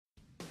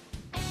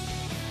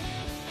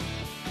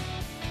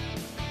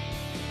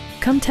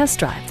Come test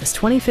drive this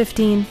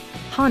 2015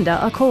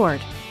 Honda Accord.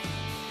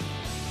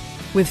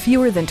 With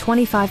fewer than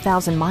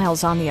 25,000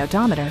 miles on the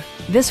odometer,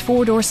 this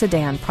four-door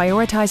sedan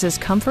prioritizes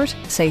comfort,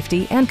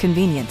 safety, and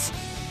convenience.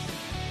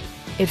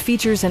 It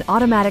features an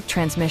automatic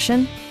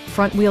transmission,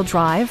 front-wheel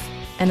drive,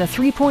 and a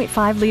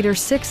 3.5-liter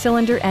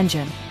six-cylinder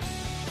engine.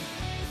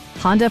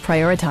 Honda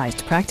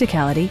prioritized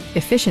practicality,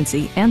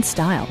 efficiency, and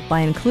style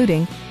by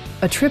including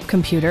a trip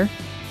computer,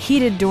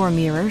 heated door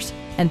mirrors,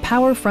 and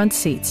power front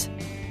seats.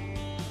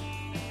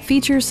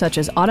 Features such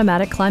as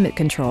automatic climate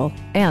control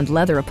and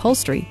leather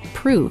upholstery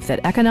prove that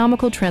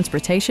economical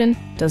transportation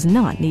does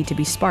not need to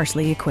be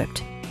sparsely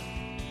equipped.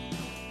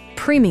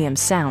 Premium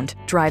sound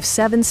drives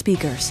 7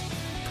 speakers,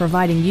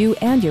 providing you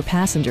and your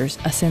passengers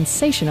a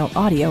sensational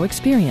audio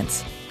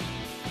experience.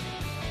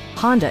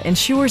 Honda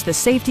ensures the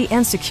safety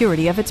and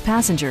security of its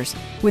passengers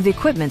with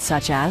equipment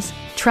such as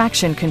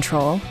traction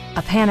control,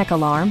 a panic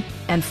alarm,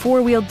 and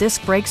 4-wheel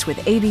disc brakes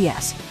with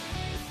ABS.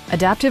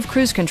 Adaptive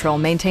Cruise Control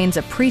maintains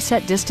a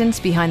preset distance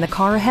behind the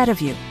car ahead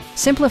of you,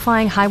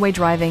 simplifying highway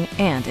driving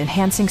and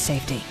enhancing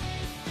safety.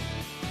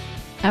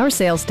 Our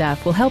sales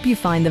staff will help you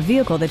find the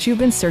vehicle that you've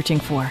been searching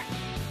for.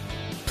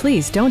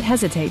 Please don't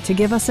hesitate to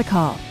give us a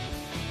call.